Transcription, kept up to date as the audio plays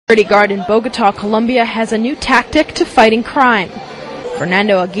Security guard in Bogota, Colombia has a new tactic to fighting crime.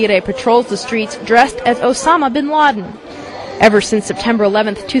 Fernando Aguirre patrols the streets dressed as Osama Bin Laden. Ever since September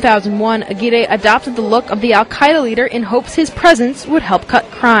 11, 2001, Aguirre adopted the look of the Al-Qaeda leader in hopes his presence would help cut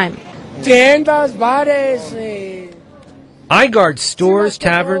crime. I guard stores,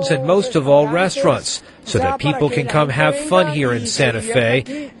 taverns, and most of all restaurants, so that people can come have fun here in Santa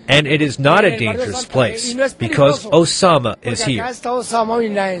Fe, and it is not a dangerous place, because Osama is here.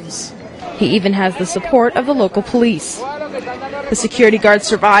 He even has the support of the local police. The security guard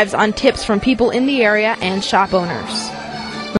survives on tips from people in the area and shop owners.